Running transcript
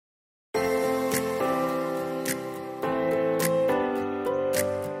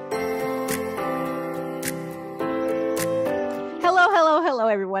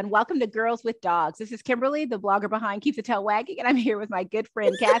everyone. Welcome to Girls with Dogs. This is Kimberly, the blogger behind Keep the Tail Wagging, and I'm here with my good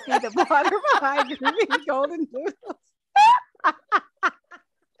friend Cathy, the blogger behind Groovy Goldendoodles.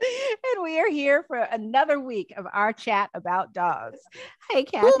 And we are here for another week of our chat about dogs. Hey,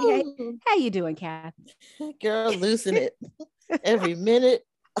 Cathy. Hey, how you doing, Cathy? Girl, losing it every minute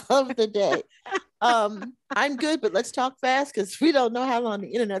of the day. I'm good, but let's talk fast because we don't know how long the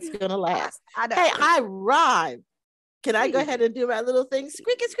internet's going to last. Hey, I rhyme. Can I go ahead and do my little thing?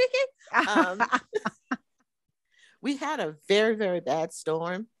 Squeaky, squeaky. We had a very, very bad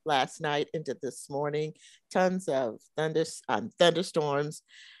storm last night into this morning. Tons of thunderstorms,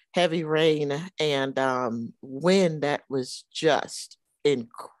 heavy rain, and wind that was just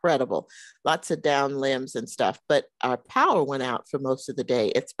incredible. Lots of down limbs and stuff, but our power went out for most of the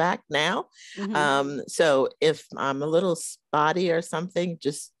day. It's back now. So if I'm a little spotty or something,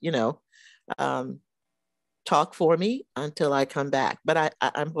 just, talk for me until I come back, but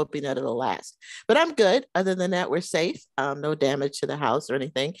I'm hoping that it'll last. But I'm good. Other than that, we're safe. No damage to the house or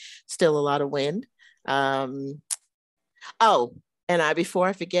anything. Still a lot of wind. Before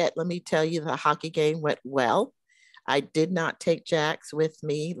I forget, let me tell you the hockey game went well. I did not take Jax with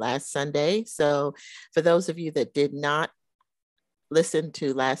me last Sunday. So for those of you that did not listen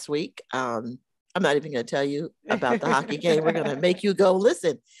to last week, I'm not even going to tell you about the hockey game. We're going to make you go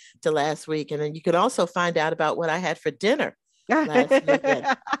listen to last week. And then you can also find out about what I had for dinner last weekend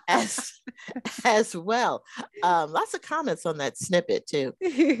as well. Lots of comments on that snippet too.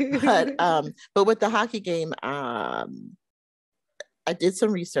 But with the hockey game, I did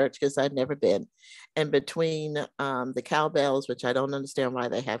some research because I'd never been. And between the cowbells, which I don't understand why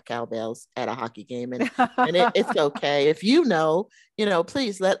they have cowbells at a hockey game. And it's okay. If you know,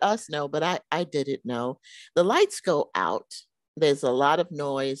 please let us know. But I didn't know. The lights go out. There's a lot of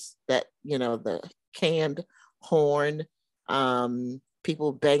noise that, the canned horn,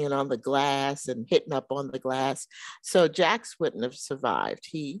 people banging on the glass and hitting up on the glass. So Jax wouldn't have survived.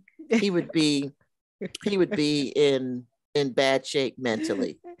 He would be in bad shape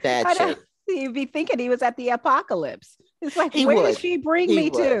mentally. Bad shape. You'd be thinking he was at the apocalypse. It's like, where did she bring me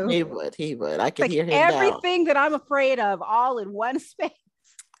to? He would. I can hear him everything that I'm afraid of all in one space.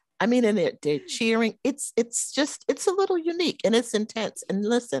 I mean, and they're cheering. It's a little unique and it's intense. And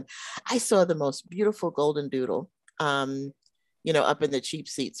listen, I saw the most beautiful Goldendoodle, up in the cheap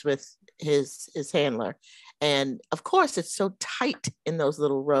seats with his handler. And of course, it's so tight in those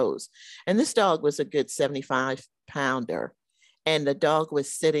little rows. And this dog was a good 75-pounder. And the dog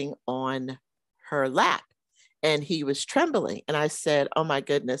was sitting on her lap and he was trembling. And I said, oh my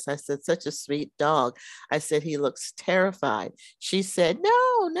goodness. I said, such a sweet dog. I said, he looks terrified. She said,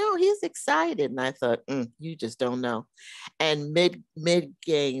 no, he's excited. And I thought, you just don't know. And mid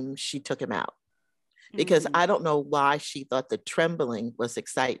game, she took him out because I don't know why she thought the trembling was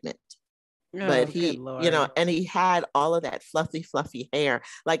excitement. But he, and he had all of that fluffy hair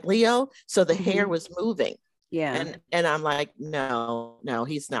like Leo. So the hair was moving. Yeah. And I'm like, no,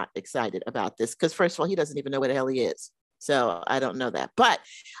 he's not excited about this. Because first of all, he doesn't even know where the hell he is. So I don't know that. But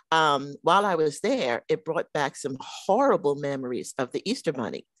while I was there, it brought back some horrible memories of the Easter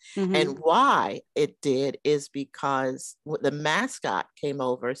Bunny. And why it did is because the mascot came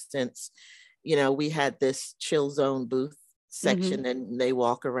over since, we had this chill zone booth section and they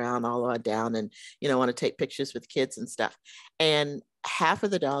walk around all on down and, want to take pictures with kids and stuff. And half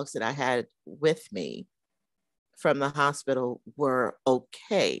of the dogs that I had with me from the hospital were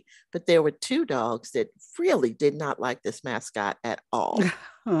okay, but there were 2 dogs that really did not like this mascot at all.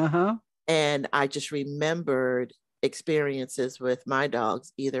 And I just remembered experiences with my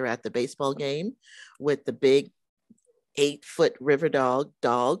dogs, either at the baseball game with the big 8-foot river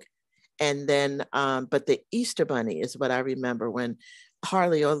dog. And then, but the Easter Bunny is what I remember when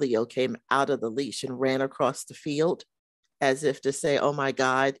Harley or Leo came out of the leash and ran across the field as if to say, oh my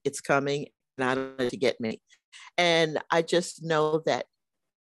God, it's coming and I don't know to get me. And I just know that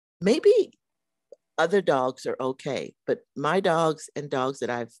maybe other dogs are okay, but my dogs and dogs that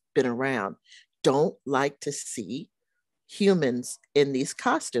I've been around don't like to see humans in these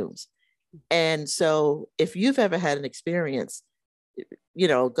costumes. And so if you've ever had an experience,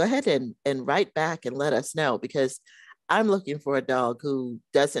 go ahead and write back and let us know, because I'm looking for a dog who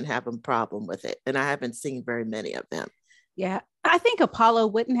doesn't have a problem with it. And I haven't seen very many of them. Yeah, I think Apollo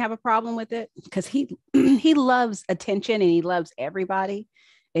wouldn't have a problem with it because he loves attention and he loves everybody.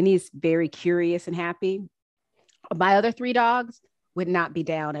 And he's very curious and happy. My other 3 dogs would not be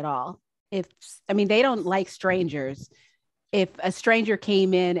down at all. They don't like strangers. If a stranger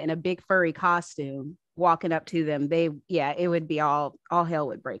came in a big furry costume, walking up to them, it would be all hell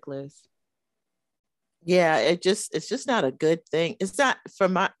would break loose. Yeah, it's just not a good thing. It's not for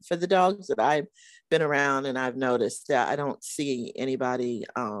the dogs that I've been around, and I've noticed that I don't see anybody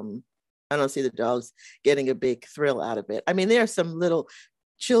I don't see the dogs getting a big thrill out of it. I mean, there are some little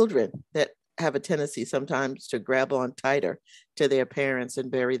children that have a tendency sometimes to grab on tighter to their parents and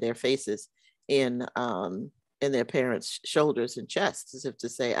bury their faces in their parents' shoulders and chests, as if to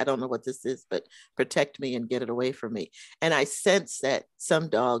say, I don't know what this is, but protect me and get it away from me. And I sense that some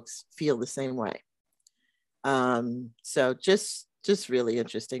dogs feel the same way. So just really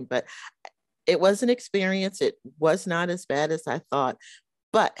interesting, but it was an experience. It was not as bad as I thought.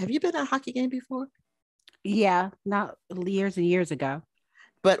 But have you been to a hockey game before? Yeah, not years and years ago.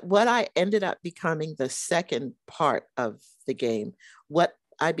 But what I ended up becoming the second part of the game, what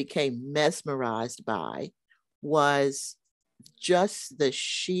I became mesmerized by was just the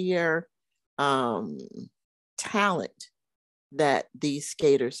sheer talent that these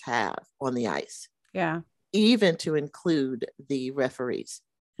skaters have on the ice. Yeah. Even to include the referees.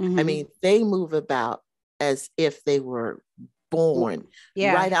 Mm-hmm. I mean, they move about as if they were born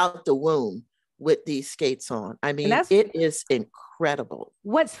right out the womb with these skates on. I mean, it is incredible.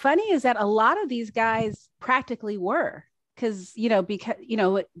 What's funny is that a lot of these guys practically were, because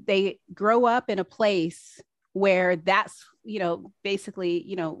they grow up in a place where that's,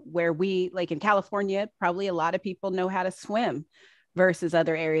 basically, where we, like in California, probably a lot of people know how to swim versus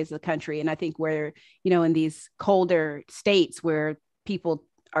other areas of the country. And I think where, in these colder states where people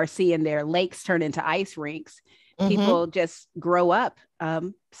are seeing their lakes turn into ice rinks, people just grow up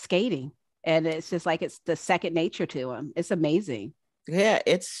skating. And it's just like, it's the second nature to them. It's amazing. Yeah,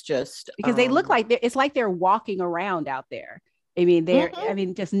 it's just because they look like it's like they're walking around out there. I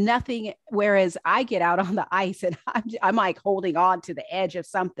mean, just nothing. Whereas I get out on the ice and I'm like holding on to the edge of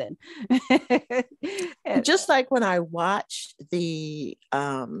something. Just like when I watch the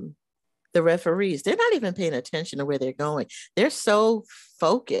referees, they're not even paying attention to where they're going. They're so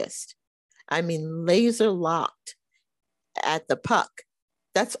focused. I mean, laser locked at the puck.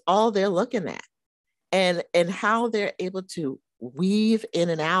 That's all they're looking at. And how they're able to weave in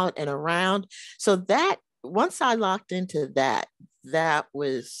and out and around. So that once I locked into that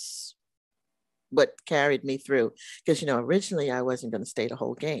was what carried me through. Because, originally I wasn't going to stay the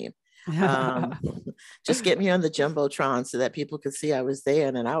whole game. Just get me on the Jumbotron so that people could see I was there.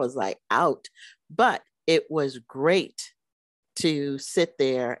 And then I was like out. But it was great to sit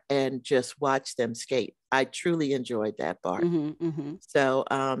there and just watch them skate. I truly enjoyed that part. So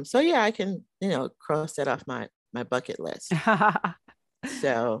yeah, I can, cross that off my bucket list.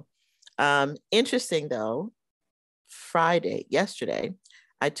 So interesting though, yesterday,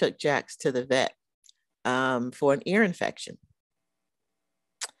 I took Jax to the vet for an ear infection.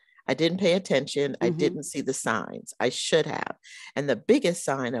 I didn't pay attention. I didn't see the signs. I should have. And the biggest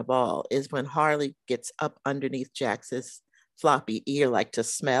sign of all is when Harley gets up underneath Jax's floppy ear, like to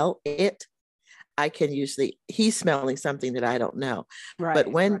smell it. He's smelling something that I don't know. Right. But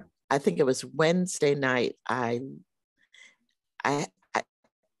when I think it was Wednesday night,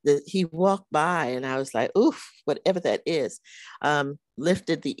 he walked by and I was like, oof, whatever that is,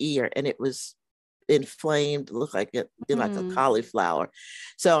 lifted the ear and it was inflamed, looked like like a cauliflower.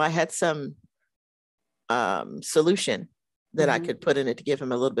 So I had some solution that I could put in it to give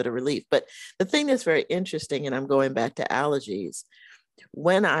him a little bit of relief. But the thing that's very interesting, and I'm going back to allergies,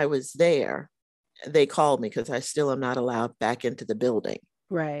 when I was there, they called me because I still am not allowed back into the building.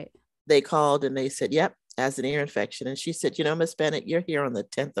 Right. They called and they said, yep, as an ear infection. And she said, Miss Bennett, you're here on the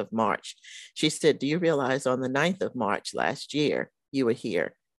 10th of March. She said, do you realize on the 9th of March last year, you were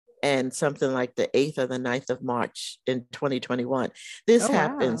here? And something like the 8th or the 9th of March in 2021. This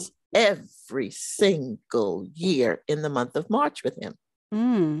happens every single year in the month of March with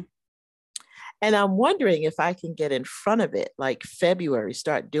him. And I'm wondering if I can get in front of it, like February,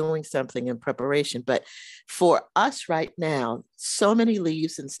 start doing something in preparation. But for us right now, so many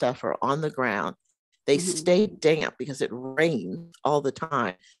leaves and stuff are on the ground. They stay damp because it rains all the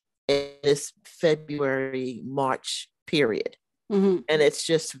time in this February, March period. And it's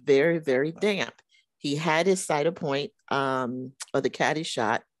just very, very damp. He had his Cytopoint or the caddy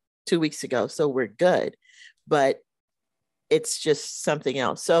shot 2 weeks ago, so we're good. But it's just something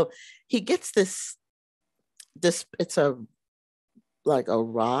else. So he gets this, it's like a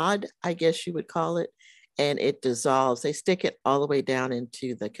rod, I guess you would call it, and it dissolves. They stick it all the way down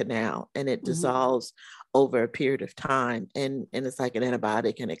into the canal and it dissolves over a period of time. And it's like an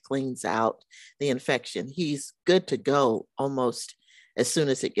antibiotic and it cleans out the infection. He's good to go almost as soon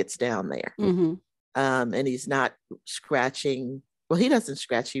as it gets down there. And he's not scratching. Well, he doesn't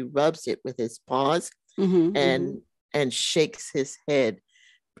scratch. He rubs it with his paws and shakes his head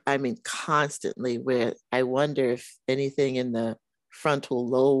I mean, constantly, where I wonder if anything in the frontal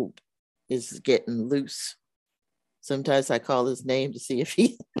lobe is getting loose. Sometimes I call his name to see if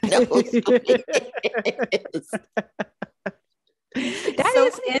he knows who he is. That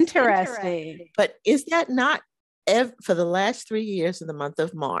is interesting. But is that not for the last 3 years in the month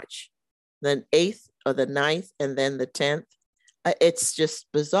of March, the 8th or the 9th, and then the 10th? It's just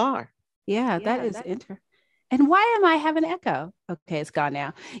bizarre. Yeah, that is interesting. And why am I having echo? Okay, it's gone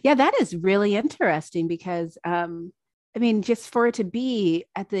now. Yeah, that is really interesting because, I mean, just for it to be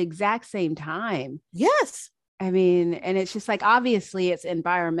at the exact same time. Yes. I mean, and it's just like, obviously it's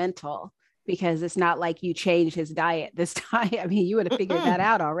environmental because it's not like you changed his diet this time. I mean, you would have figured that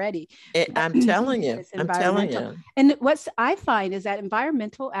out already. I'm telling you. I'm telling you. And what I find is that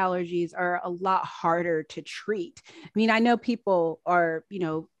environmental allergies are a lot harder to treat. I mean, I know people are, you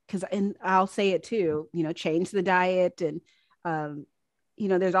know, because, and I'll say it too, you know, change the diet and, you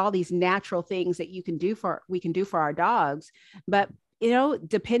know, there's all these natural things that we can do for our dogs. But, you know,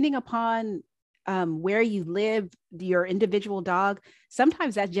 depending upon where you live, your individual dog,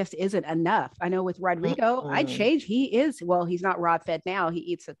 sometimes that just isn't enough. I know with Rodrigo, I changed. He's not rod fed now. He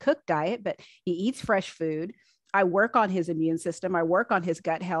eats a cooked diet, but he eats fresh food. I work on his immune system. I work on his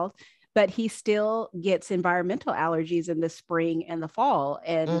gut health, but he still gets environmental allergies in the spring and the fall.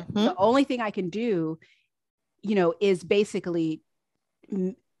 And the only thing I can do, you know, is basically,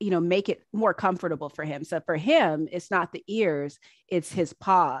 you know, make it more comfortable for him. So for him, it's not the ears, it's his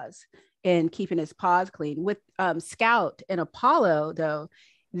paws and keeping his paws clean. With Scout and Apollo, though,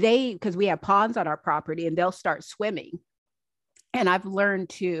 because we have ponds on our property and they'll start swimming. And I've learned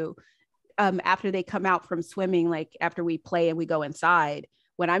to, after they come out from swimming, like after we play and we go inside,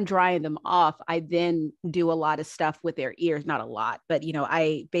 when I'm drying them off, I then do a lot of stuff with their ears, not a lot, but, you know,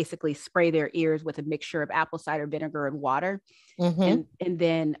 I basically spray their ears with a mixture of apple cider vinegar and water. And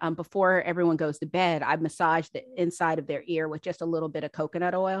then before everyone goes to bed, I massage the inside of their ear with just a little bit of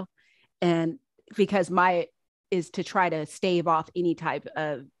coconut oil. And because is to try to stave off any type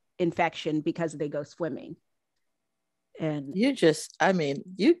of infection because they go swimming. And you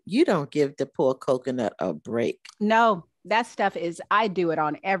don't give the poor coconut a break. No, that stuff I do it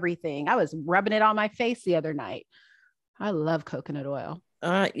on everything. I was rubbing it on my face the other night. I love coconut oil.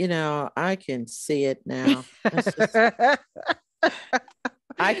 You know, I can see it now.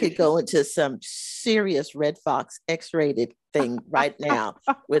 I could go into some serious Red Fox X-rated thing right now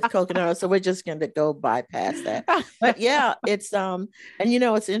with coconut oil. So we're just going to go bypass that. But yeah, it's, and you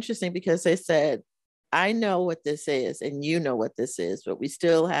know, it's interesting because they said, I know what this is and you know what this is, but we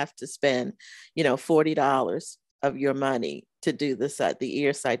still have to spend, you know, $40 of your money to do the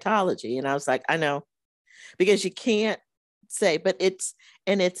ear cytology. And I was like, I know, because you can't say, but it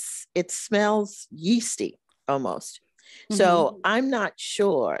smells yeasty almost. So I'm not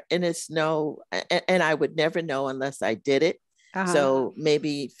sure. And and I would never know unless I did it. So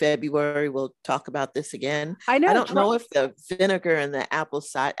maybe February we'll talk about this again. I don't know if the vinegar and the apple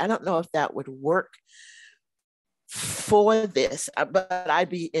cider, I don't know if that would work for this, but I'd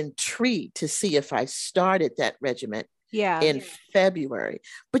be intrigued to see if I started that regimen in February.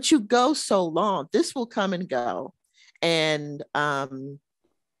 But you go so long, this will come and go. And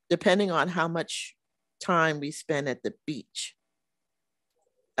depending on how much time we spend at the beach,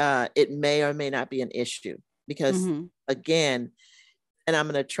 it may or may not be an issue because again, and I'm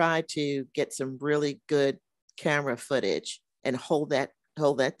going to try to get some really good camera footage and hold that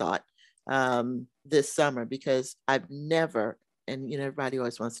thought this summer, because I've never, and you know, everybody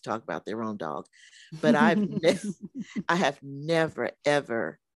always wants to talk about their own dog, but I have never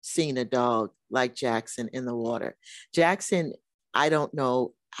ever seen a dog like Jackson in the water. Jackson, I don't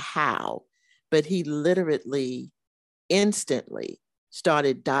know how, but he literally instantly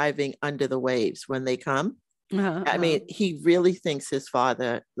started diving under the waves when they come. I mean, he really thinks his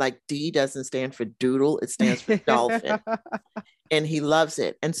father, like D doesn't stand for doodle, it stands for dolphin. And he loves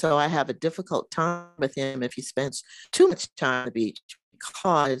it. And so I have a difficult time with him if he spends too much time on the beach,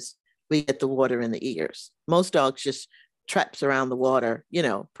 because we get the water in the ears. Most dogs just traps around the water, you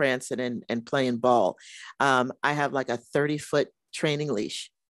know, prancing and playing ball. I have like a 30-foot training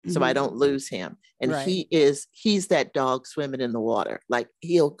leash, so I don't lose him. And he's that dog swimming in the water. Like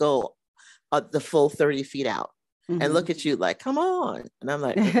he'll go the full 30 feet out and look at you like, come on. And I'm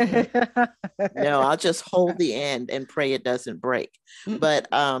like, no, I'll just hold the end and pray it doesn't break. But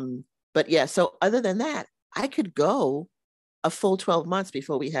yeah, so other than that, I could go a full 12 months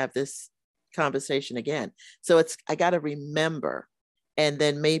before we have this conversation again. So I got to remember, and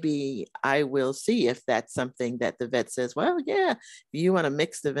then maybe I will see if that's something that the vet says, well, yeah, you want to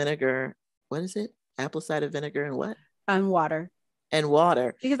mix the vinegar, what is it? Apple cider vinegar and what? And water. and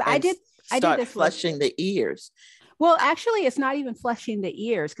water, because and I did start this flushing the ears. Well, actually, it's not even flushing the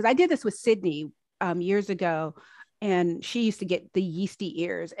ears, because I did this with Sydney years ago, and she used to get the yeasty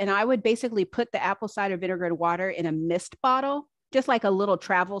ears. And I would basically put the apple cider vinegar and water in a mist bottle, just like a little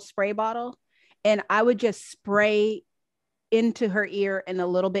travel spray bottle. And I would just spray into her ear and a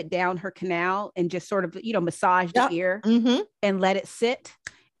little bit down her canal, and just sort of, massage the Yep. ear Mm-hmm. and let it sit.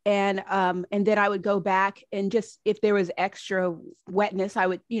 And then I would go back, and just, if there was extra wetness, I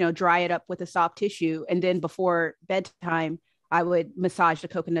would, dry it up with a soft tissue. And then before bedtime, I would massage the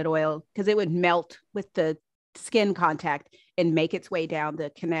coconut oil, because it would melt with the skin contact and make its way down the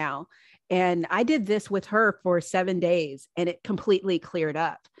canal. And I did this with her for 7 days, and it completely cleared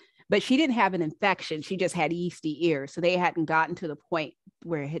up. But she didn't have an infection. She just had yeasty ears. So they hadn't gotten to the point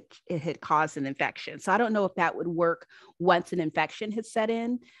where it had caused an infection. So I don't know if that would work once an infection has set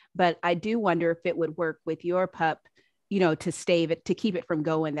in, but I do wonder if it would work with your pup, to keep it from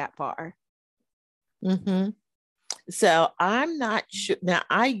going that far. Mm-hmm. So I'm not sure. Now,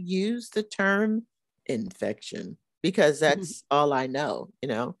 I use the term infection because that's all I know,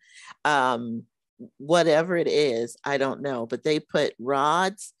 whatever it is, I don't know, but they put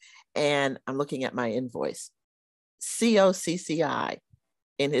rods, and I'm looking at my invoice, COCCI,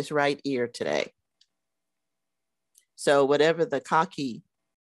 in his right ear today. So whatever the cocky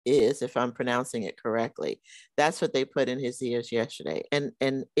is, if I'm pronouncing it correctly, that's what they put in his ears yesterday. And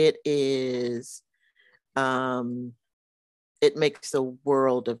it is, it makes a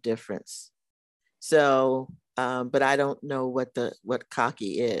world of difference. So, but I don't know what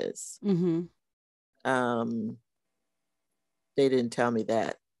cocky is. Mm-hmm. They didn't tell me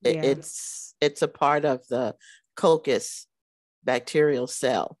that. Yeah. It's a part of the coccus bacterial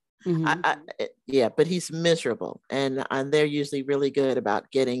cell. Mm-hmm. Yeah, but he's miserable, and they're usually really good about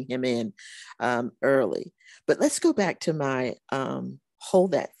getting him in early. But let's go back to my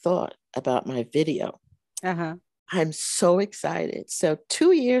hold that thought about my video. Uh-huh. I'm so excited. So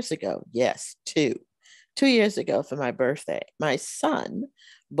 2 years ago, yes, 2 years ago for my birthday, my son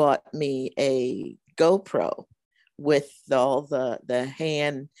bought me a GoPro with all the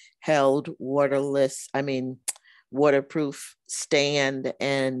handheld waterproof stand,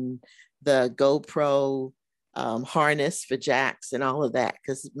 and the GoPro harness for Jax and all of that.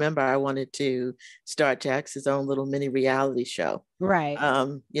 Because remember, I wanted to start Jax's own little mini reality show, Right.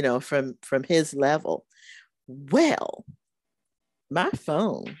 from his level. Well, my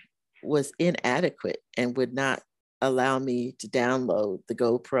phone was inadequate and would not allow me to download the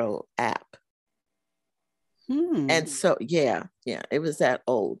GoPro app. And so, yeah, it was that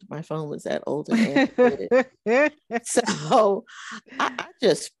old. My phone was that old and antiquated. So I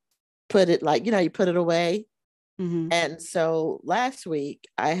just put it, like, you put it away. Mm-hmm. And so last week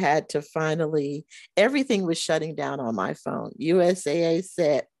I had to finally, everything was shutting down on my phone. USAA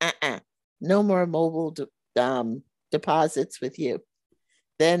said, no more mobile deposits with you.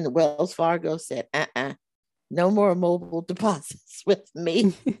 Then Wells Fargo said, no more mobile deposits with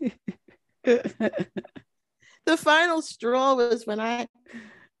me. The final straw was when I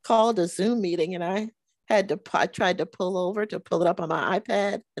called a Zoom meeting, and I tried to pull over to pull it up on my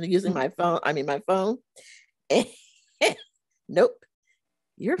iPad and using my phone. Nope.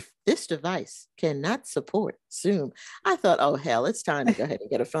 This device cannot support Zoom. I thought, oh hell, it's time to go ahead and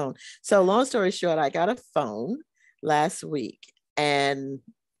get a phone. So long story short, I got a phone last week, and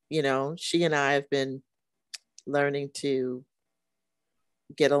she and I have been learning to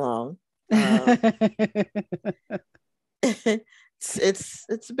get along.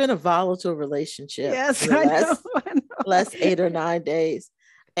 It's been a volatile relationship. Yes, for the I know. last 8 or 9 days.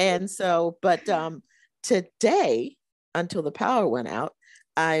 And so, but today, until the power went out,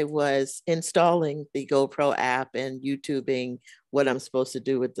 I was installing the GoPro app and YouTubing what I'm supposed to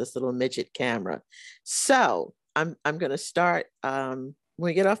do with this little midget camera. So I'm going to start, when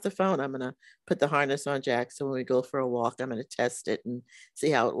we get off the phone, I'm going to put the harness on Jack. So when we go for a walk, I'm going to test it and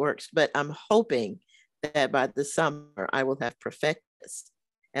see how it works. But I'm hoping that by the summer, I will have perfected this,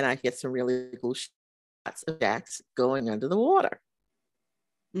 and I get some really cool shots of Jax going under the water.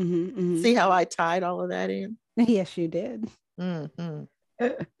 Mm-hmm, mm-hmm. See how I tied all of that in? Yes, you did. Mm-hmm.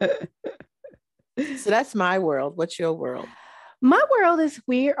 So that's my world. What's your world? My world is,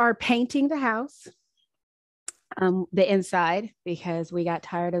 we are painting the house, the inside, because we got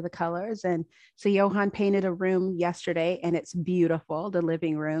tired of the colors. And so Johan painted a room yesterday, and it's beautiful, the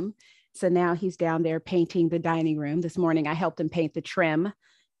living room. So now he's down there painting the dining room. This morning I helped him paint the trim.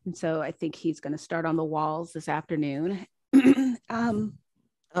 And so I think he's going to start on the walls this afternoon. The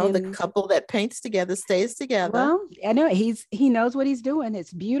couple that paints together stays together. Well, I know he knows what he's doing.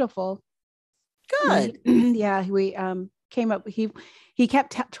 It's beautiful. Good. Yeah, came up, he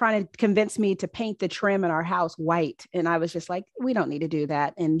kept trying to convince me to paint the trim in our house white. And I was just like, we don't need to do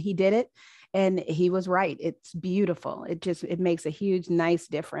that. And he did it. And he was right. It's beautiful. It makes a huge, nice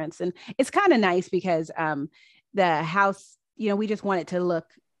difference. And it's kind of nice because the house, we just want it to look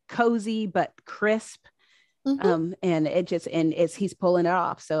cozy, but crisp. Mm-hmm. And he's pulling it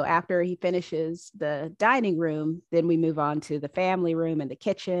off. So after he finishes the dining room, then we move on to the family room and the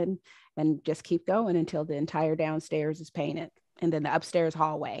kitchen and just keep going until the entire downstairs is painted. And then the upstairs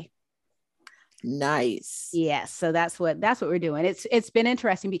hallway. Nice. Yes. So that's what we're doing. It's been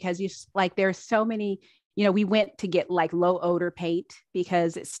interesting because there's so many, we went to get like low odor paint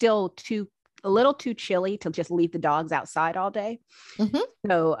because it's still a little too chilly to just leave the dogs outside all day. Mm-hmm.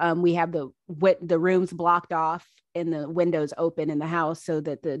 So we have the rooms blocked off and the windows open in the house so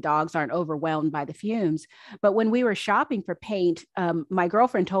that the dogs aren't overwhelmed by the fumes. But when we were shopping for paint, my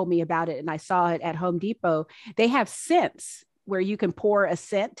girlfriend told me about it and I saw it at Home Depot. They have scents where you can pour a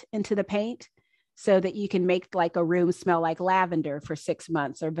scent into the paint so that you can make like a room smell like lavender for 6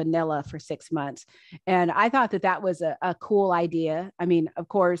 months or vanilla for 6 months. And I thought that was a cool idea. I mean, of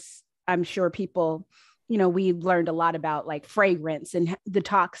course, I'm sure people, we learned a lot about like fragrance and the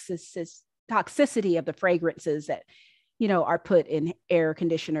toxicity of the fragrances that, are put in air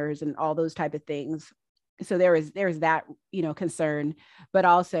conditioners and all those type of things. So there's that, concern, but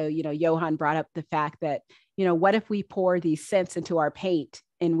also, Johan brought up the fact that, what if we pour these scents into our paint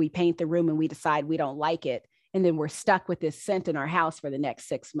and we paint the room and we decide we don't like it. And then we're stuck with this scent in our house for the next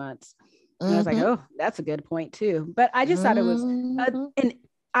 6 months. And I was like, oh, that's a good point too. But I just thought it was, and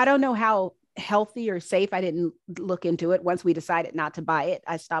I don't know how healthy or safe. I didn't look into it. Once we decided not to buy it,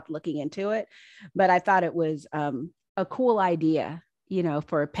 I stopped looking into it, but I thought it was a cool idea,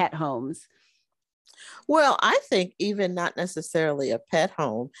 for pet homes. Well, I think even not necessarily a pet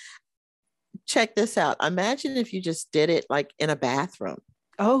home. Check this out. Imagine if you just did it like in a bathroom.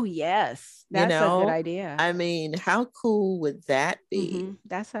 Oh, yes. That's a good idea. I mean, how cool would that be? Mm-hmm.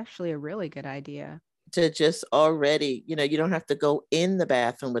 That's actually a really good idea. To just already, you don't have to go in the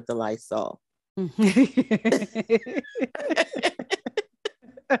bathroom with the Lysol.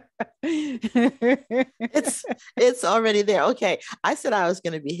 It's already there. Okay. I said I was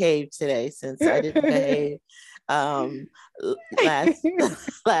going to behave today since I didn't behave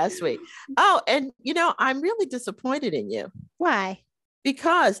last week. Oh, and I'm really disappointed in you. Why?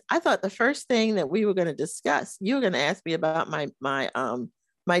 Because I thought the first thing that we were going to discuss, you were going to ask me about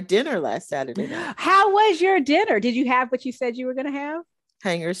my dinner last Saturday night. How was your dinner? Did you have what you said you were going to have?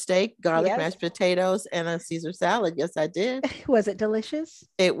 Hanger steak, garlic mashed potatoes, and a Caesar salad. Yes, I did. Was it delicious?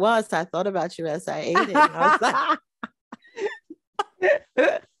 It was. I thought about you as I ate it. I was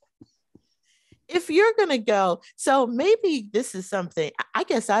like, if you're going to go, so maybe this is something, I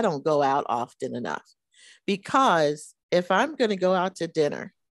guess I don't go out often enough because if I'm going to go out to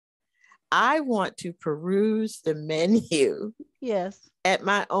dinner, I want to peruse the menu. Yes. At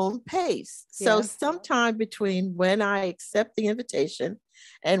my own pace. So yes. Sometime between when I accept the invitation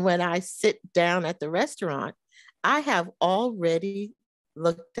and when I sit down at the restaurant, I have already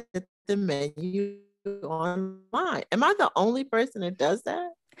looked at the menu online. Am I the only person that does that?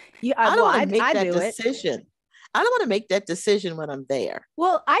 Yeah, I don't want to make that decision. I don't want to make that decision when I'm there.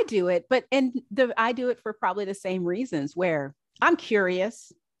 Well, I do it, but I do it for probably the same reasons where I'm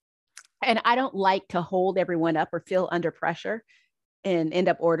curious and I don't like to hold everyone up or feel under pressure and end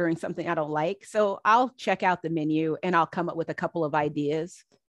up ordering something I don't like. So I'll check out the menu and I'll come up with a couple of ideas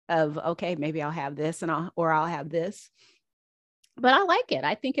of, okay, maybe I'll have this or I'll have this. But I like it.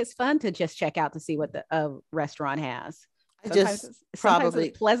 I think it's fun to just check out to see what the restaurant has. Sometimes it's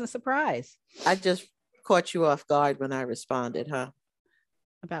a pleasant surprise. I just caught you off guard when I responded, huh?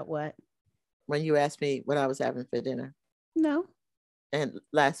 About what? When you asked me what I was having for dinner. No. And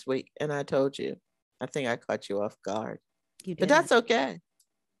last week, and I told you, I think I caught you off guard. You did. But that's okay.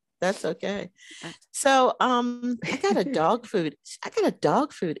 That's okay. So I got a dog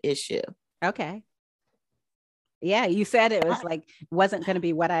food issue. Okay. Yeah, you said it was wasn't going to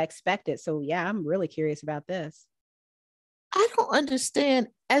be what I expected. So yeah, I'm really curious about this. I don't understand.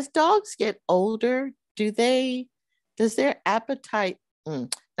 As dogs get older, does their appetite,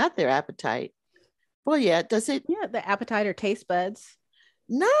 not their appetite. Well, yeah, does it? Yeah, the appetite or taste buds.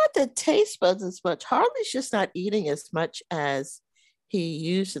 Not the taste buds as much. Harley's just not eating as much as he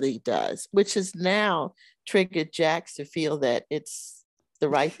usually does, which has now triggered Jax to feel that it's the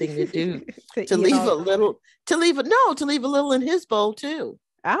right thing to do to leave a little in his bowl too.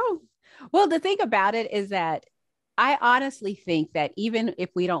 Oh, well, the thing about it is that I honestly think that even if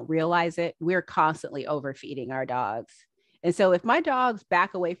we don't realize it, we're constantly overfeeding our dogs. And so if my dogs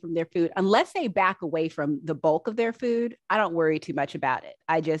back away from their food, unless they back away from the bulk of their food, I don't worry too much about it.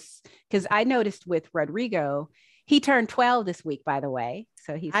 Because I noticed with Rodrigo, he turned 12 this week, by the way.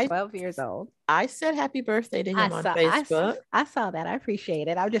 So he's I 12 years old. I said happy birthday to I him on saw, I, Facebook. I saw that. I appreciate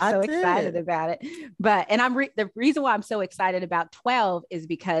it. I'm just I so excited did. about it. But, and the reason why I'm so excited about 12 is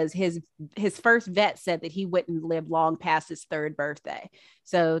because his first vet said that he wouldn't live long past his third birthday.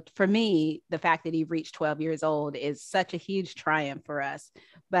 So for me, the fact that he reached 12 years old is such a huge triumph for us.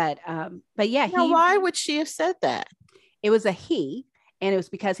 But yeah, Now, why would she have said that? It was a he, and it was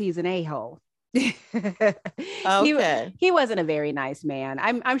because he's an a-hole. Okay. He wasn't a very nice man.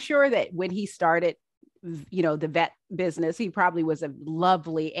 I'm sure that when he started, the vet business, he probably was a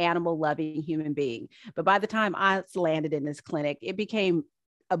lovely, animal loving human being. But by the time I landed in his clinic, it became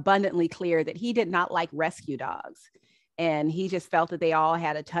abundantly clear that he did not like rescue dogs. And he just felt that they all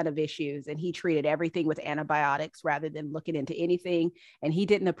had a ton of issues, and he treated everything with antibiotics rather than looking into anything. And he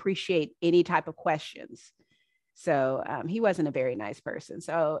didn't appreciate any type of questions. So he wasn't a very nice person.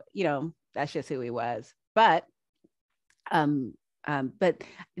 So, that's just who he was. But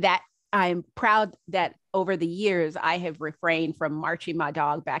that I'm proud that over the years, I have refrained from marching my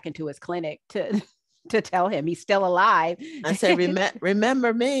dog back into his clinic to tell him he's still alive. I said,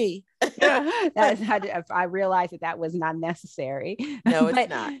 remember me. I realized that was not necessary. No, it's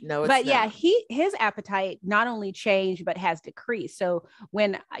not. No, it's but not. Yeah, his appetite not only changed, but has decreased. So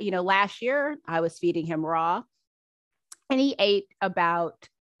when, last year I was feeding him raw, and he ate about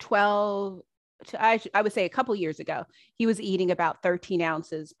 12, I would say a couple years ago, he was eating about 13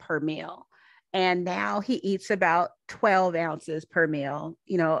 ounces per meal. And now he eats about 12 ounces per meal,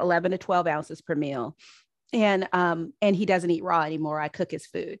 11 to 12 ounces per meal. And he doesn't eat raw anymore. I cook his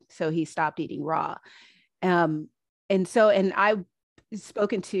food. So he stopped eating raw. And I've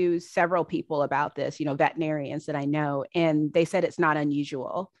spoken to several people about this, veterinarians that I know, and they said it's not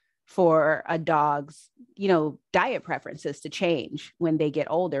unusual for a dog's, diet preferences to change when they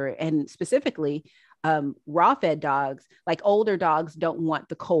get older. And specifically, raw fed dogs, like older dogs, don't want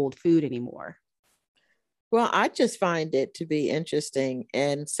the cold food anymore. Well, I just find it to be interesting.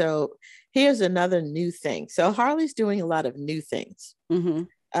 And so here's another new thing. So Harley's doing a lot of new things.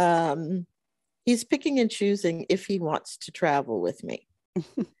 Mm-hmm. He's picking and choosing if he wants to travel with me.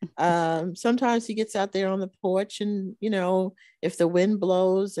 Sometimes he gets out there on the porch, and if the wind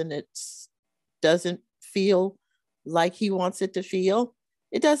blows and it doesn't feel like he wants it to feel,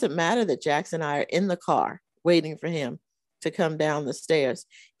 it doesn't matter that Jackson and I are in the car waiting for him to come down the stairs.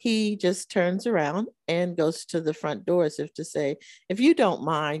 He just turns around and goes to the front door as if to say, if you don't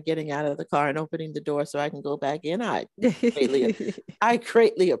mind getting out of the car and opening the door so I can go back in, I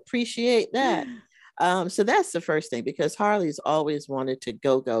greatly appreciate that. So that's the first thing, because Harley's always wanted to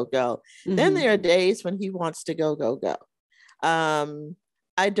go, go, go. Mm-hmm. Then there are days when he wants to go, go, go.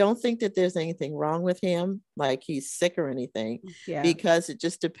 I don't think that there's anything wrong with him, like he's sick or anything, because it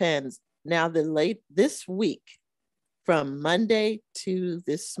just depends. Now, this week, from Monday to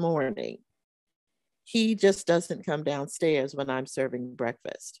this morning, he just doesn't come downstairs when I'm serving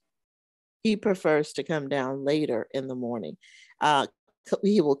breakfast. He prefers to come down later in the morning.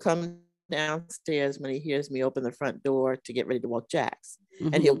 He will come downstairs when he hears me open the front door to get ready to walk Jax.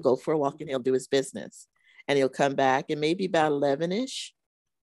 Mm-hmm. And he'll go for a walk and he'll do his business. And he'll come back, and maybe about 11-ish,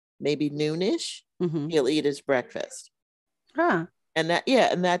 maybe noonish, mm-hmm. he'll eat his breakfast. Huh. And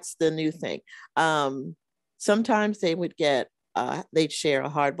that's the new thing. Sometimes they would they'd share a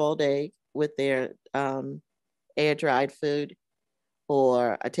hard-boiled egg with their air-dried food,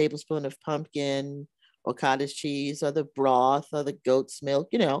 or a tablespoon of pumpkin, or cottage cheese, or the broth, or the goat's milk.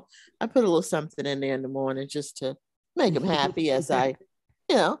 I put a little something in there in the morning just to make them happy as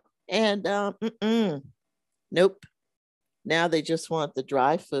and nope. Now they just want the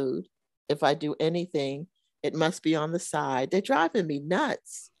dry food. If I do anything, it must be on the side. They're driving me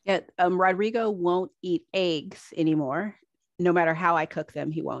nuts. Yeah, Rodrigo won't eat eggs anymore. No matter how I cook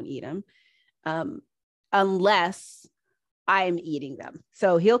them, he won't eat them unless I'm eating them.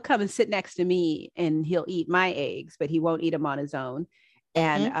 So he'll come and sit next to me and he'll eat my eggs, but he won't eat them on his own.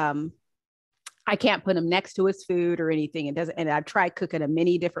 Mm-hmm. And I can't put him next to his food or anything. And I've tried cooking him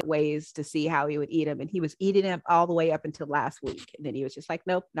many different ways to see how he would eat them. And he was eating them all the way up until last week. And then he was just like,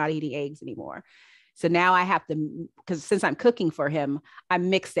 nope, not eating eggs anymore. So now I have to, because since I'm cooking for him, I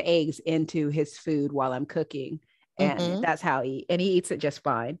mix the eggs into his food while I'm cooking. And mm-hmm. that's how he eats it just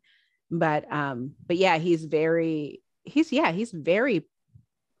fine. But yeah, he's very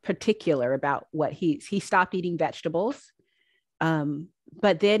particular about what he stopped eating vegetables.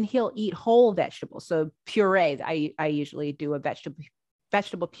 But then he'll eat whole vegetables. So purees, I usually do a vegetable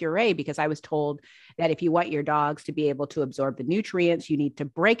vegetable puree because I was told that if you want your dogs to be able to absorb the nutrients, you need to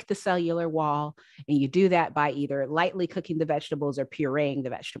break the cellular wall. And you do that by either lightly cooking the vegetables or pureeing the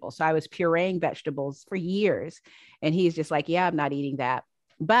vegetables. So I was pureeing vegetables for years. And he's just like, yeah, I'm not eating that.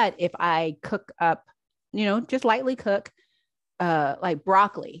 But if I cook up, just lightly cook, like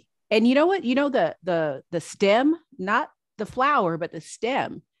broccoli, and you know what, the stem, not the flower, but the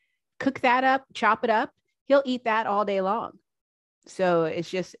stem, cook that up, chop it up, he'll eat that all day long. So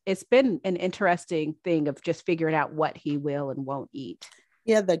it's been an interesting thing of just figuring out what he will and won't eat.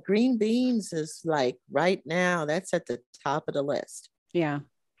 Yeah, the green beans is like right now, that's at the top of the list. Yeah.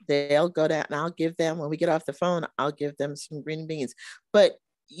 They'll go down and I'll give them, when we get off the phone, I'll give them some green beans. But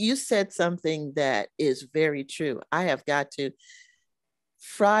you said something that is very true. I have got to,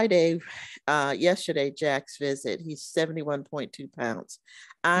 yesterday, Jack's visit, he's 71.2 pounds.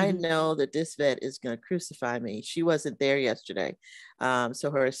 I know that this vet is going to crucify me. She wasn't there yesterday.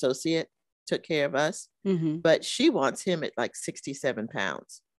 So her associate took care of us, but she wants him at like 67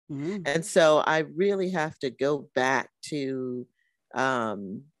 pounds. And so I really have to go back to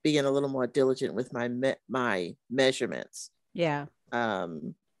being a little more diligent with my measurements. Yeah.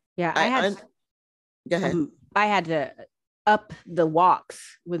 Go ahead. I had to up the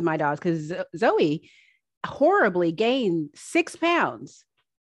walks with my dogs because Zoe horribly gained 6 pounds,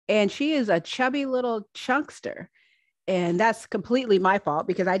 and she is a chubby little chunkster. And that's completely my fault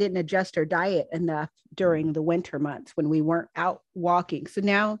because I didn't adjust her diet enough during the winter months when we weren't out walking. So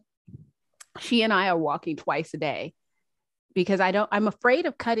now she and I are walking twice a day because I'm afraid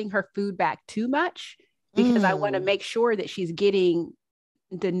of cutting her food back too much because I want to make sure that she's getting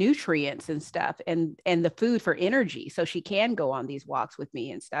the nutrients and stuff and the food for energy so she can go on these walks with me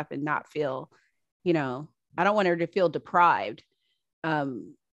and stuff and not feel, I don't want her to feel deprived.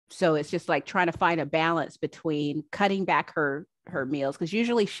 So it's just like trying to find a balance between cutting back her meals. Cause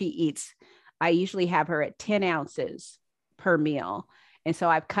usually I usually have her at 10 ounces per meal. And so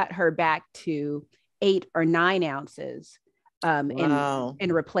I've cut her back to 8 or 9 ounces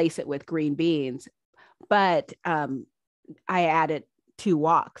and replace it with green beans. But I added 2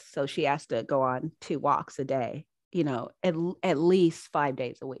 walks. So she has to go on 2 walks a day, at least 5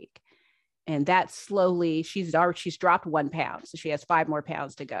 days a week. And that slowly, she's dropped 1 pound. So she has 5 more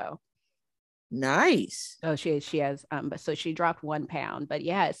pounds to go. Nice. So she has, so she dropped 1 pound, but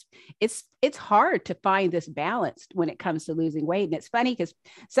yes, it's hard to find this balance when it comes to losing weight. And it's funny because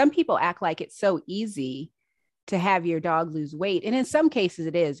some people act like it's so easy to have your dog lose weight. And in some cases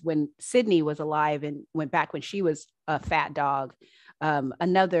it is. When Sydney was alive and went back when she was a fat dog,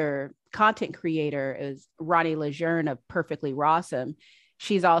 another content creator is Ronnie Lejeune of Perfectly Rawsome.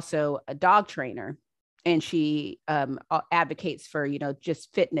 She's also a dog trainer and she advocates for,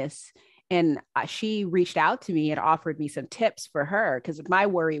 just fitness. And she reached out to me and offered me some tips for her because my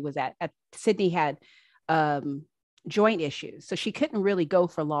worry was that Sydney had joint issues. So she couldn't really go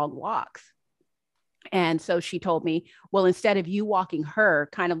for long walks. And so she told me, well, instead of you walking her,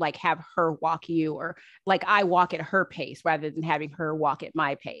 kind of like have her walk you, or like I walk at her pace rather than having her walk at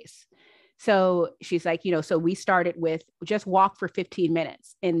my pace. So she's like, so we started with just walk for 15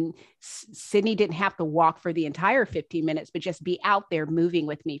 minutes. And Sydney didn't have to walk for the entire 15 minutes, but just be out there moving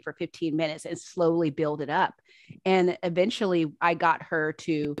with me for 15 minutes and slowly build it up. And eventually I got her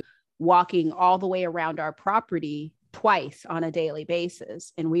to walking all the way around our property twice on a daily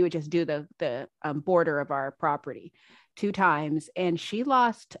basis. And we would just do the border of our property 2 times. And she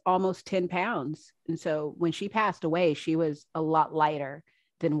lost almost 10 pounds. And so when she passed away, she was a lot lighter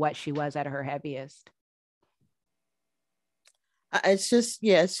than what she was at her heaviest. It's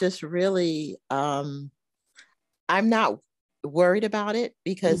just really, I'm not worried about it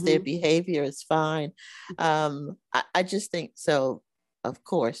because their behavior is fine. I just think so. Of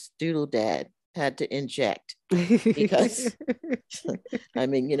course, Doodle Dad had to inject because I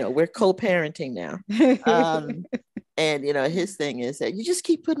mean, we're co-parenting now. And his thing is that you just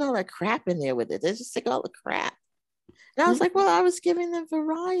keep putting all that crap in there with it. They just take all the crap. And I was like, well, I was giving them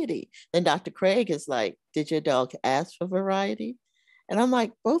variety. Then Dr. Craig is like, did your dog ask for variety? And I'm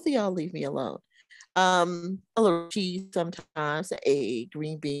like, both of y'all leave me alone. A little cheese sometimes, an egg,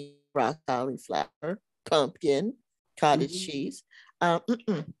 green bean, broccoli, cauliflower, pumpkin, cottage cheese.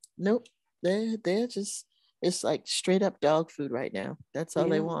 Nope. They're just, it's like straight up dog food right now. That's all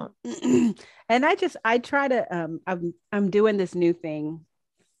they want. And I try to, I'm doing this new thing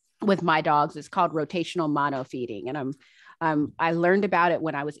with my dogs. It's called rotational mono feeding. And I learned about it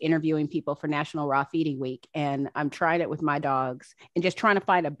when I was interviewing people for National Raw Feeding Week. And I'm trying it with my dogs and just trying to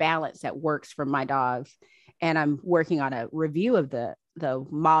find a balance that works for my dogs. And I'm working on a review of the the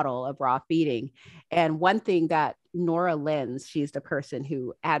model of raw feeding. And one thing that Nora Lenz, she's the person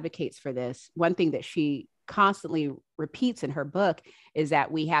who advocates for this, one thing that she constantly repeats in her book is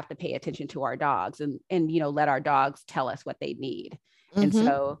that we have to pay attention to our dogs and let our dogs tell us what they need. And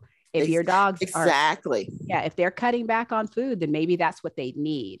so if your dogs exactly. If they're cutting back on food, then maybe that's what they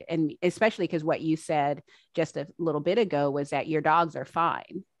need. And especially because what you said just a little bit ago was that your dogs are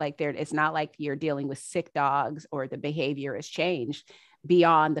fine. Like it's not like you're dealing with sick dogs or the behavior has changed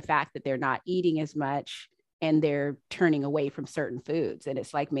beyond the fact that they're not eating as much and they're turning away from certain foods. And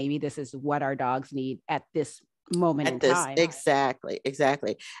it's like, maybe this is what our dogs need at this moment in time. Exactly.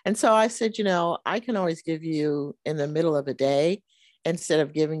 And so I said, I can always give you in the middle of a day, instead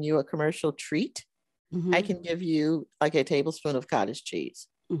of giving you a commercial treat, I can give you like a tablespoon of cottage cheese.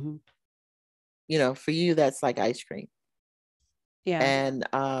 For you, that's like ice cream. Yeah. And,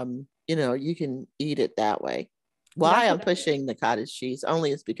 you can eat it that way. Why I'm pushing the cottage cheese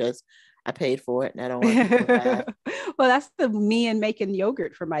only is because I paid for it and I don't want people to have. Well, that's me and making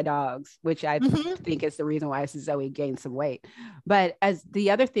yogurt for my dogs, which I think is the reason why Zoe gained some weight. But as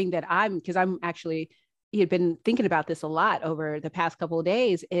the other thing that because I'm actually, you've been thinking about this a lot over the past couple of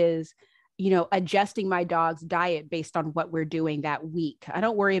days is, adjusting my dog's diet based on what we're doing that week. I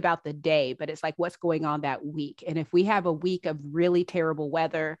don't worry about the day, but it's like what's going on that week. And if we have a week of really terrible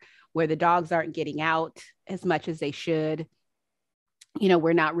weather where the dogs aren't getting out as much as they should,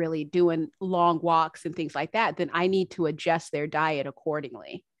 we're not really doing long walks and things like that, then I need to adjust their diet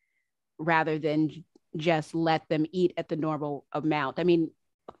accordingly rather than just let them eat at the normal amount. I mean,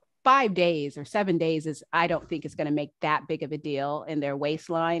 5 days or 7 days I don't think it's going to make that big of a deal in their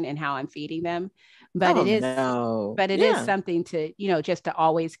waistline and how I'm feeding them. But it is something to, just to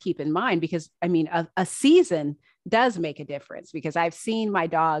always keep in mind, because I mean, a season does make a difference, because I've seen my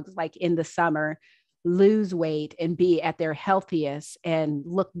dogs like in the summer lose weight and be at their healthiest and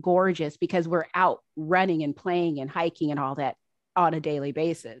look gorgeous because we're out running and playing and hiking and all that on a daily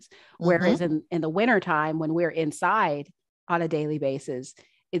basis. Whereas in the wintertime, when we're inside on a daily basis,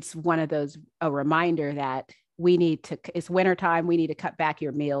 it's one of those, a reminder that it's wintertime, we need to cut back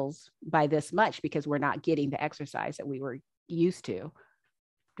your meals by this much because we're not getting the exercise that we were used to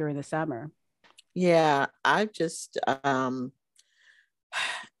during the summer. Yeah, I just, I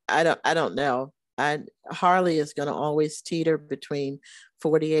don't know. Harley is going to always teeter between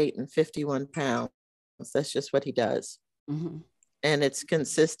 48 and 51 pounds. That's just what he does. And it's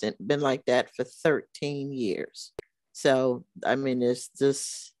consistent, been like that for 13 years. So, I mean, it's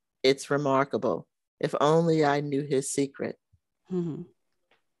remarkable. If only I knew his secret, then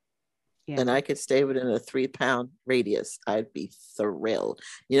I could stay within a 3-pound radius. I'd be thrilled.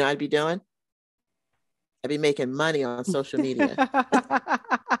 I'd be doing? I'd be making money on social media.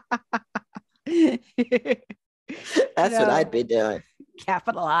 That's what I'd be doing.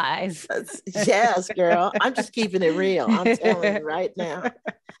 Capitalize. Yes, girl. I'm just keeping it real. I'm telling you right now.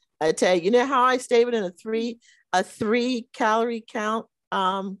 I tell you, how I stay within a 3 calorie count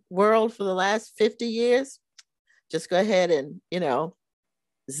world for the last 50 years? Just go ahead and,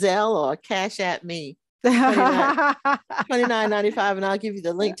 Zelle or Cash at me. $29.95, and I'll give you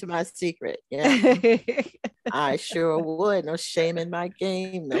the link to my secret. Yeah. I sure would. No shame in my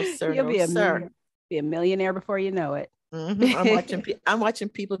game. No, sir. You'll sir. Be a millionaire before you know it. I'm watching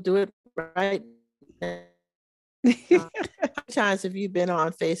people do it right now. How many times have you been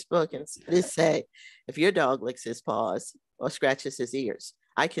on Facebook and they say, if your dog licks his paws or scratches his ears,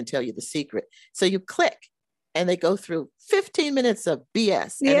 I can tell you the secret. So you click and they go through 15 minutes of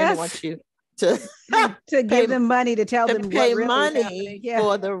BS. And then they want you to give them money to tell them pay really money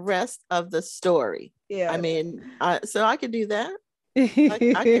for the rest of the story. Yeah. I mean, so I could do that.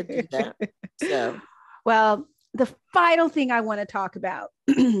 I could do that. So, well, the final thing I want to talk about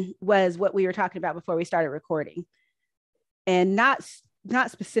was what we were talking about before we started recording, and not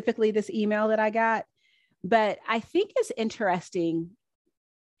specifically this email that I got, but I think it's interesting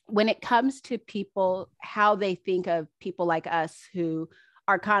when it comes to people, how they think of people like us who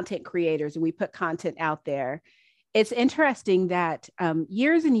are content creators and we put content out there. It's interesting that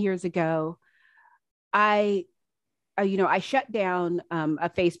years and years ago, I shut down a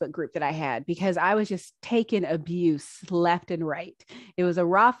Facebook group that I had because I was just taking abuse left and right. It was a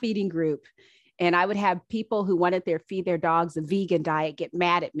raw feeding group. And I would have people who wanted feed their dogs a vegan diet get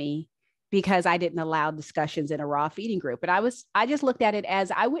mad at me because I didn't allow discussions in a raw feeding group. And I just looked at it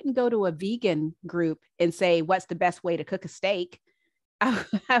as, I wouldn't go to a vegan group and say, what's the best way to cook a steak?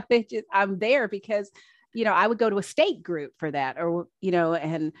 I'm there because, I would go to a steak group for that, or,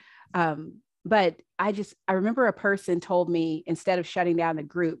 but I remember a person told me, instead of shutting down the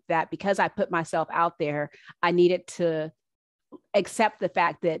group, that because I put myself out there, I needed to accept the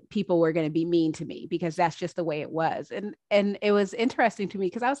fact that people were going to be mean to me, because that's just the way it was. And it was interesting to me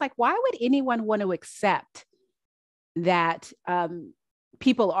because I was like, why would anyone want to accept that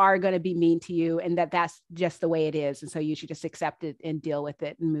people are going to be mean to you, and that that's just the way it is, and so you should just accept it and deal with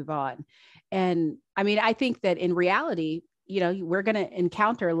it and move on? And I mean, I think that in reality, we're going to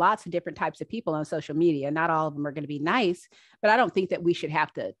encounter lots of different types of people on social media. Not all of them are going to be nice, but I don't think that we should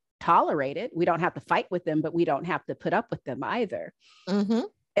have to tolerate it. We don't have to fight with them, but we don't have to put up with them either. Mm-hmm.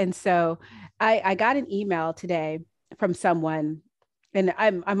 And so I got an email today from someone, and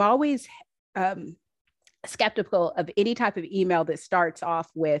I'm always skeptical of any type of email that starts off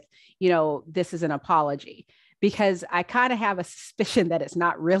with, this is an apology, because I kind of have a suspicion that it's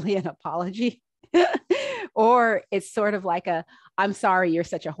not really an apology. Or it's sort of like a, I'm sorry, you're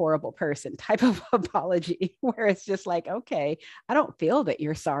such a horrible person type of apology, where it's just like, okay, I don't feel that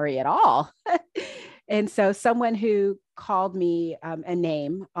you're sorry at all. And so someone who called me a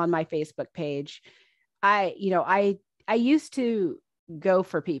name on my Facebook page, I used to go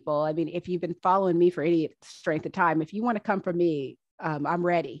for people. I mean, if you've been following me for any strength of time, if you want to come for me, I'm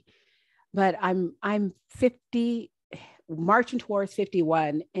ready. But I'm 50, marching towards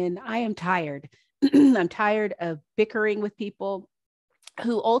 51, and I am tired. I'm tired of bickering with people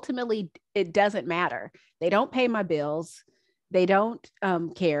who ultimately, it doesn't matter. They don't pay my bills. They don't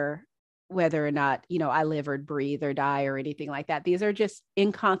care whether or not, I live or breathe or die or anything like that. These are just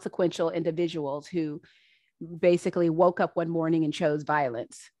inconsequential individuals who basically woke up one morning and chose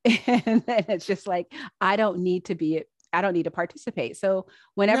violence. And then it's just like, I don't need to participate. So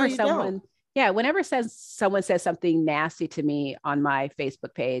whenever whenever someone says something nasty to me on my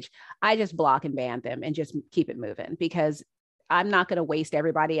Facebook page, I just block and ban them and just keep it moving, because I'm not going to waste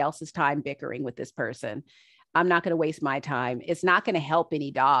everybody else's time bickering with this person. I'm not going to waste my time. It's not going to help any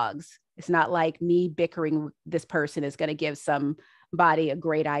dogs. It's not like me bickering with this person is going to give somebody a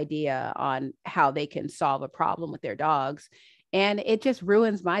great idea on how they can solve a problem with their dogs. And it just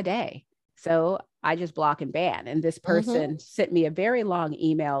ruins my day. So I just block and ban. And this person sent me a very long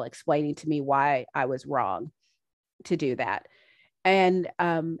email explaining to me why I was wrong to do that. And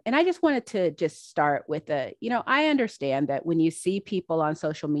I just wanted to just start with I understand that when you see people on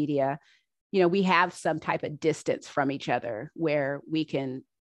social media, we have some type of distance from each other where we can,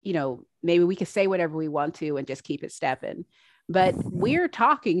 maybe we can say whatever we want to and just keep it stepping. But we're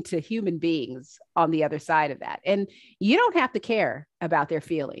talking to human beings on the other side of that. And you don't have to care about their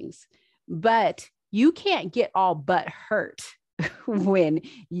feelings, but you can't get all but hurt when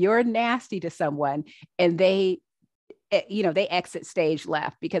you're nasty to someone and they exit stage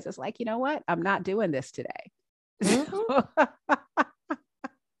left, because it's like, you know what? I'm not doing this today.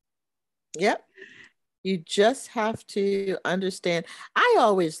 Yep. You just have to understand. I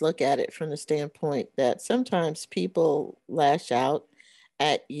always look at it from the standpoint that sometimes people lash out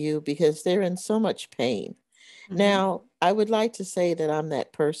at you because they're in so much pain. Now, I would like to say that I'm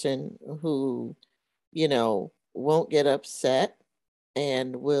that person who, won't get upset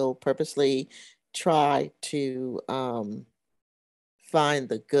and will purposely try to find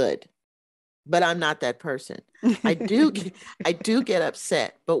the good. But I'm not that person. I do get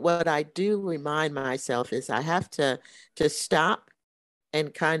upset, but what I do remind myself is I have to stop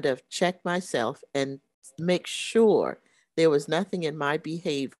and kind of check myself and make sure there was nothing in my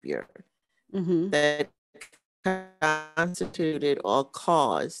behavior that constituted or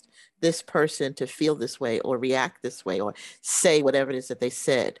caused this person to feel this way or react this way or say whatever it is that they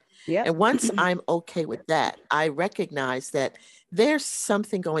said. Yep. And once I'm okay with that, I recognize that there's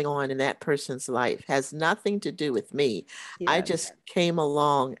something going on in that person's life, has nothing to do with me. Yes. I just came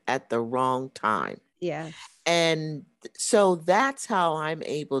along at the wrong time. Yeah. And so that's how I'm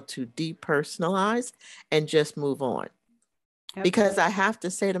able to depersonalize and just move on. Yep. Because I have to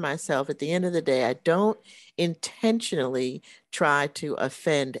say to myself, at the end of the day, I don't intentionally try to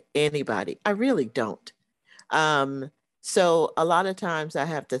offend anybody. I really don't. So a lot of times I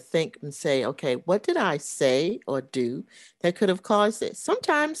have to think and say, okay, what did I say or do that could have caused this?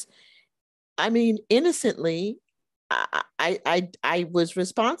 Sometimes, I mean, innocently, I was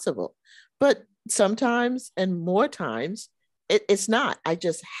responsible, but sometimes and more times it's not. I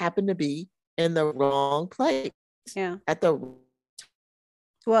just happen to be in the wrong place. Yeah. At the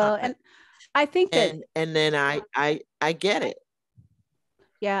well, and I think that, and then I get it.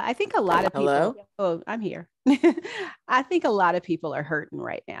 Yeah, I think a lot of people. Hello? Oh, I'm here. I think a lot of people are hurting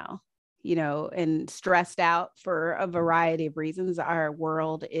right now, and stressed out for a variety of reasons. Our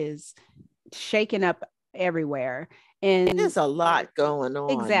world is shaken up everywhere. And there's a lot going on.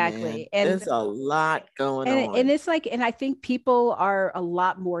 Exactly. Man. And there's a lot going on. And it's like, and I think people are a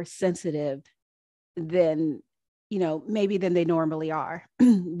lot more sensitive than maybe than they normally are,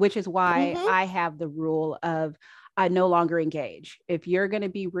 which is why Mhm. I have the rule of I no longer engage. If you're going to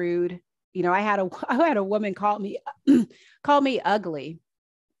be rude, I had a woman call me ugly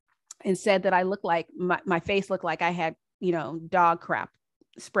and said that I looked like my face looked like I had, dog crap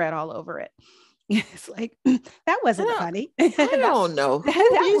spread all over it. It's like, that wasn't funny. I don't know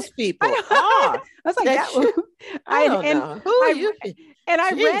who these people are. I was like, I don't know. Who are you? And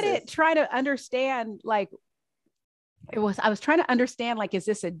I read it trying to understand, like, I was trying to understand, like, is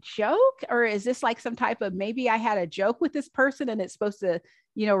this a joke, or is this like some type of, maybe I had a joke with this person and it's supposed to,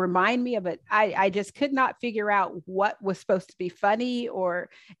 remind me of it. I just could not figure out what was supposed to be funny,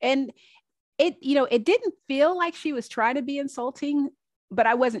 and it, it didn't feel like she was trying to be insulting, but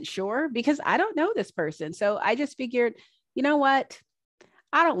I wasn't sure because I don't know this person. So I just figured, you know what?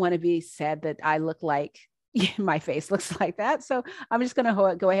 I don't want to be said that I look like my face looks like that. So I'm just going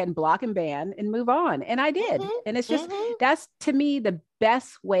to go ahead and block and ban and move on. And I did. And it's just, that's to me the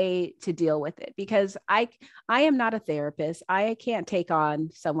best way to deal with it, because I am not a therapist. I can't take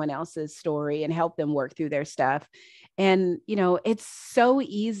on someone else's story and help them work through their stuff. And, it's so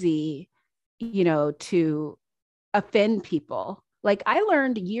easy, to offend people. Like, I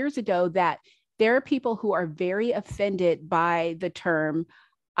learned years ago that there are people who are very offended by the term,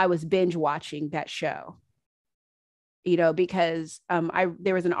 I was binge watching that show. Because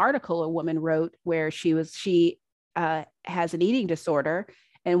there was an article a woman wrote where she has an eating disorder,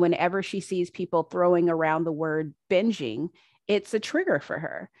 and whenever she sees people throwing around the word binging, it's a trigger for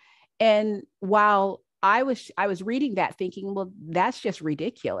her. And while I was reading that thinking, well, that's just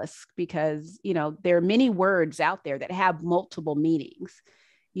ridiculous, because there are many words out there that have multiple meanings,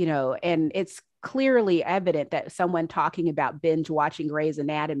 and it's clearly evident that someone talking about binge watching Grey's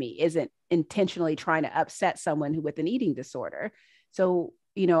Anatomy isn't intentionally trying to upset someone with an eating disorder. So,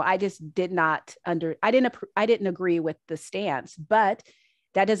 I just did not I didn't agree with the stance, but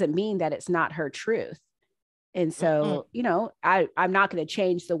that doesn't mean that it's not her truth. And so, I'm not going to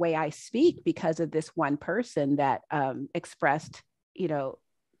change the way I speak because of this one person that expressed,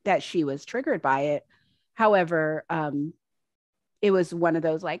 that she was triggered by it. However, it was one of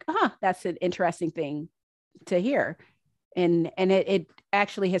those like, that's an interesting thing to hear. And it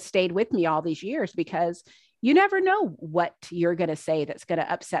actually has stayed with me all these years, because you never know what you're going to say that's going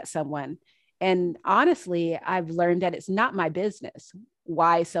to upset someone. And honestly, I've learned that it's not my business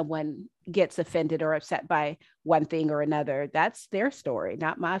why someone gets offended or upset by one thing or another. That's their story,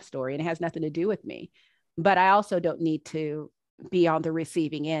 not my story. And it has nothing to do with me. But I also don't need to be on the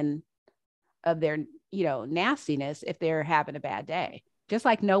receiving end of their, nastiness if they're having a bad day. Just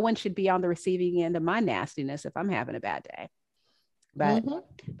like no one should be on the receiving end of my nastiness if I'm having a bad day.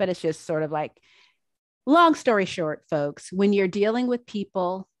 But it's just sort of like, long story short, folks, when you're dealing with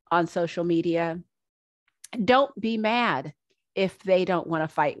people on social media, don't be mad if they don't want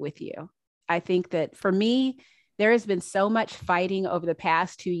to fight with you. I think that for me, there has been so much fighting over the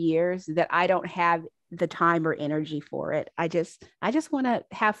past 2 years that I don't have the time or energy for it. I just want to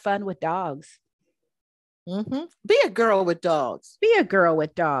have fun with dogs. Be a girl with dogs. Be a girl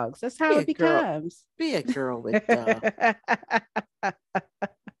with dogs. That's how it becomes. Be a girl with dogs. All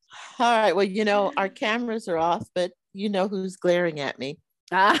right. Well, our cameras are off, but you know who's glaring at me.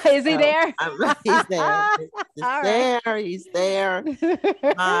 Is he there? He's there. He's there.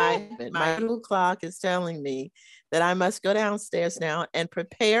 My little clock is telling me that I must go downstairs now and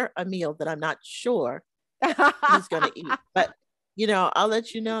prepare a meal that I'm not sure he's going to eat. But I'll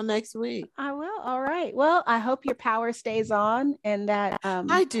let you know next week. I will. All right. Well, I hope your power stays on, and that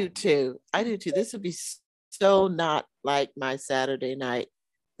I do too. This would be so not like my Saturday night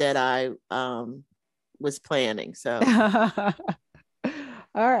that I was planning. So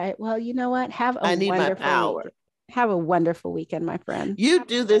all right. Well, you know what? I need my power. Have a wonderful weekend, my friend. You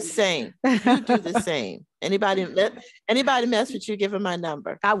do the same. Anybody mess with you, give them my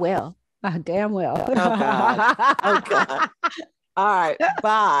number. I will. Damn well. Oh God. All right.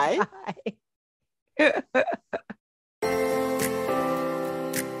 Bye. Bye.